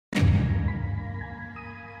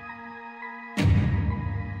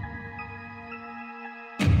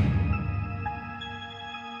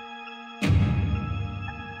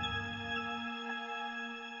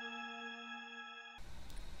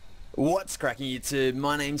What's cracking YouTube?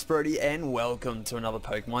 My name's Brodie and welcome to another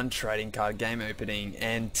Pokemon trading card game opening,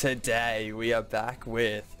 and today we are back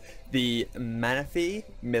with the Manaphy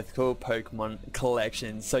Mythical Pokemon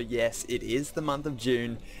collection. So yes, it is the month of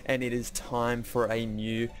June and it is time for a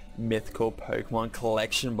new Mythical Pokemon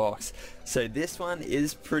collection box. So this one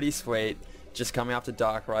is pretty sweet, just coming after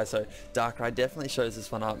Darkrai, so Darkrai definitely shows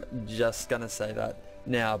this one up, just gonna say that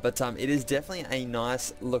now. But it is definitely a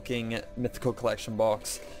nice looking Mythical collection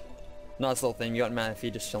box. Nice little thing. You got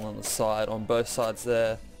Manaphy just chilling on the side, on both sides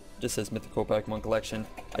there. Just says Mythical Pokemon Collection.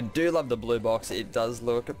 I do love the blue box. It does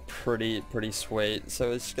look pretty sweet. So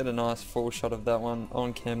let's just get a nice full shot of that one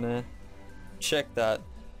on cam there. Check that.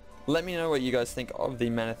 Let me know what you guys think of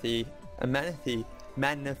the Manaphy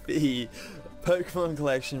Pokemon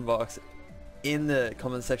Collection box in the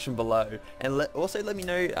comment section below, and also let me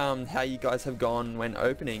know how you guys have gone when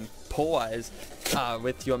opening pull-wise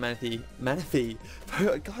with your Manaphy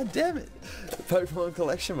god damn it, Pokemon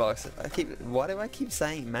collection box. Why do I keep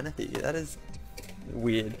saying Manaphy? That is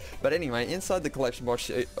weird. But anyway, inside the collection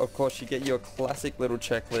box, of course, you get your classic little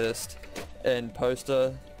checklist and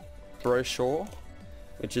poster brochure,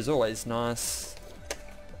 which is always nice,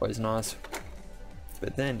 but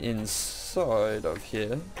then inside of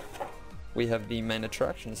here we have the main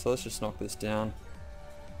attraction, so let's just knock this down.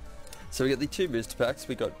 So we got the two booster packs,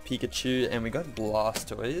 we got Pikachu and we got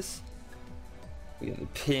Blastoise. We got the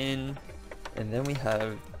pin, and then we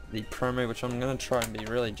have the promo, which I'm going to try and be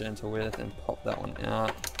really gentle with and pop that one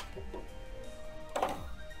out.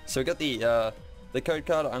 So we got the code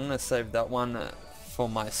card. I'm going to save that one for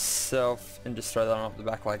myself and just throw that on off the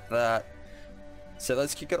back like that. So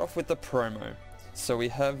let's kick it off with the promo. So we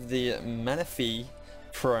have the Manaphy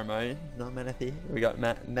promo, not Manaphy, we got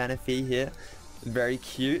Manaphy here, very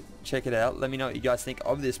cute, check it out. Let me know what you guys think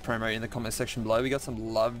of this promo in the comment section below. We got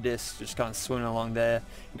some love discs just kind of swimming along there,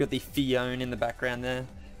 we got the Fion in the background there,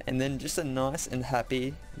 and then just a nice and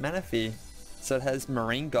happy Manaphy. So it has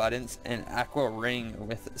Marine Guidance and Aqua Ring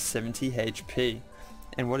with 70 HP,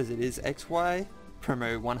 and what is it, is XY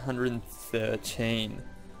promo 113.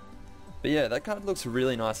 But yeah, that card looks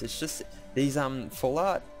really nice. It's just these full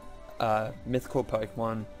art Mythical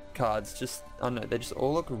Pokemon cards, just I don't know, they just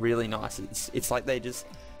all look really nice. It's like they just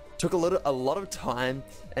took a lot of time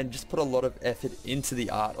and just put a lot of effort into the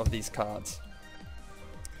art of these cards.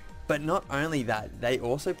 But not only that, they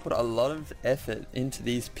also put a lot of effort into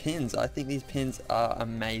these pins. I think these pins are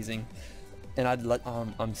amazing, and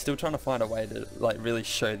I'm still trying to find a way to like really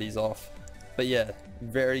show these off. But yeah,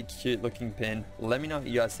 very cute looking pin. Let me know what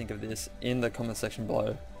you guys think of this in the comment section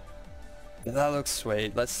below. That looks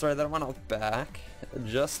sweet. Let's throw that one off back,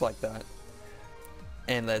 just like that.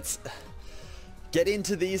 And let's get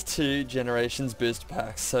into these two Generations booster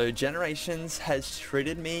packs. So Generations has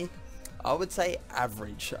treated me, I would say,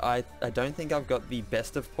 average. I don't think I've got the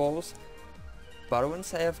best of pulls, but I wouldn't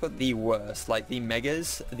say I've got the worst. Like the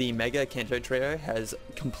Mega Kanto Trio has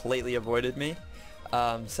completely avoided me.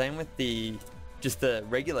 Same with the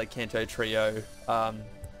regular Kanto Trio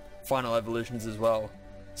Final Evolutions as well.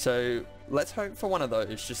 So let's hope for one of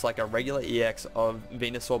those, just like a regular EX of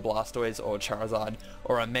Venusaur, Blastoise or Charizard,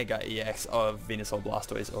 or a Mega EX of Venusaur,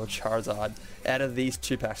 Blastoise or Charizard out of these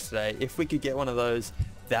two packs today. If we could get one of those,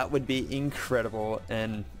 that would be incredible,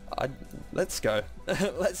 and let's go.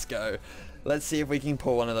 Let's go. Let's see if we can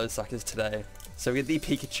pull one of those suckers today. So we get the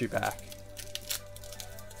Pikachu pack.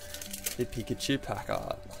 The Pikachu pack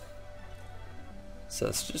art. So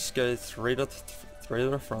let's just go three to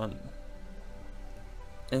the front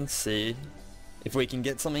and see if we can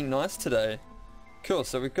get something nice today. Cool,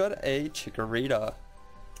 so we've got a Chikorita,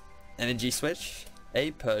 Energy Switch,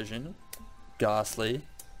 a Persian, Ghastly,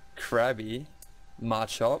 Krabby,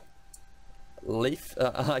 Machop, Leaf,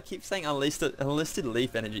 I keep saying unlisted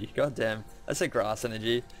Leaf Energy, god damn, that's a Grass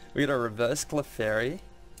Energy. We got a Reverse Clefairy,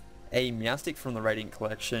 a Meowstic from the Radiant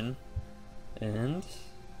Collection, and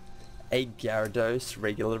a Gyarados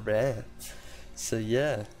regular rare. So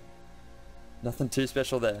yeah, nothing too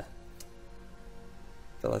special there.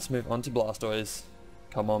 So let's move on to Blastoise.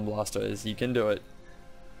 Come on Blastoise, you can do it.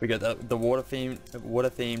 We got the water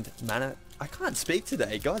themed mana. I can't speak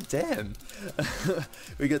today, god damn.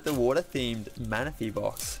 We got the water themed Manaphy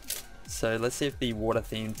box. So let's see if the water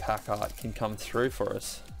themed pack art can come through for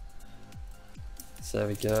us. So there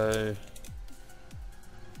we go.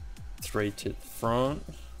 3 to the front.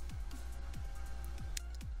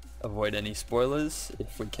 Avoid any spoilers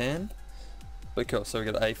if we can. But cool, so we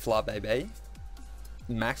got a Flabébé,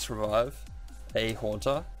 Max Revive, a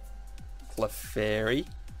Haunter, Clefairy,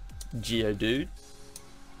 Geodude,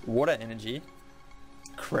 Water Energy,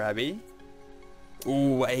 Krabby,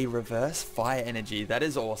 Ooh, a reverse fire energy. That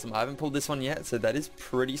is awesome. I haven't pulled this one yet, so that is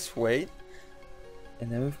pretty sweet.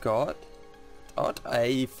 And then we've got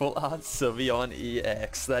a full art Sylveon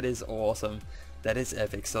EX. That is awesome. That is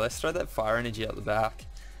epic. So let's throw that fire energy out the back.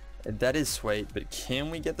 And that is sweet, but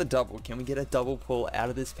can we get the double? Can we get a double pull out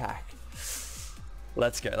of this pack?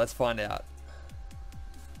 Let's go. Let's find out.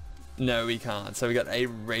 No, we can't. So we got a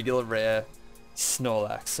regular rare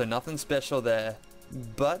Snorlax. So nothing special there,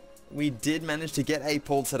 but we did manage to get a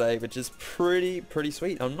pull today, which is pretty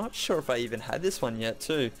sweet. I'm not sure if I even had this one yet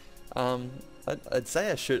too. I'd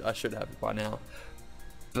say I should have it by now,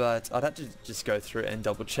 but I'd have to just go through and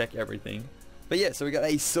double check everything. But yeah, so we got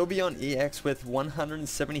a Sylveon EX with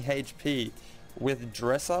 170 HP with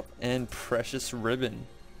Dress Up and Precious Ribbon.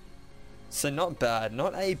 So not bad,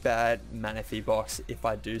 not a bad Manaphy box if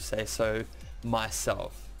I do say so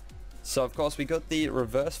myself. So of course we got the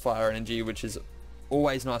reverse fire energy, which is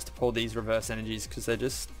always nice to pull these reverse energies because they're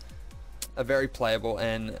just very playable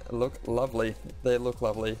and look lovely. They look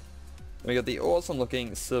lovely. We got the awesome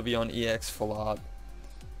looking Sylveon EX full art.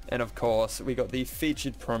 And of course we got the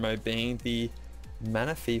featured promo being the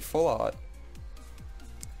Manaphy full art.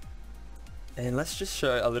 And let's just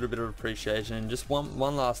show a little bit of appreciation. Just one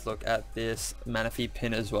last look at this Manaphy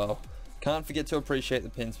pin as well. Can't forget to appreciate the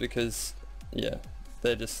pins because yeah,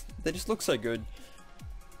 they just look so good.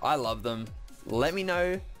 I love them. Let me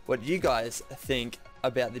know what you guys think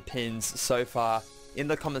about the pins so far in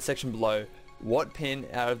the comment section below. What pin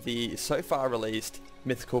out of the so far released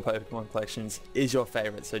mythical Pokemon collections is your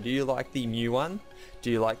favorite? So do you like the new one?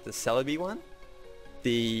 Do you like the Celebi one?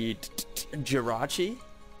 The Jirachi?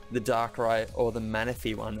 The Darkrai, or the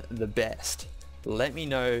Manaphy one the best? Let me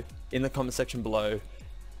know in the comment section below.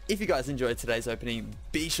 If you guys enjoyed today's opening,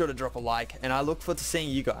 be sure to drop a like, and I look forward to seeing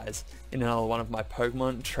you guys in another one of my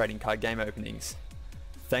Pokemon trading card game openings.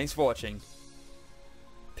 Thanks for watching.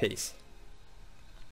 Peace.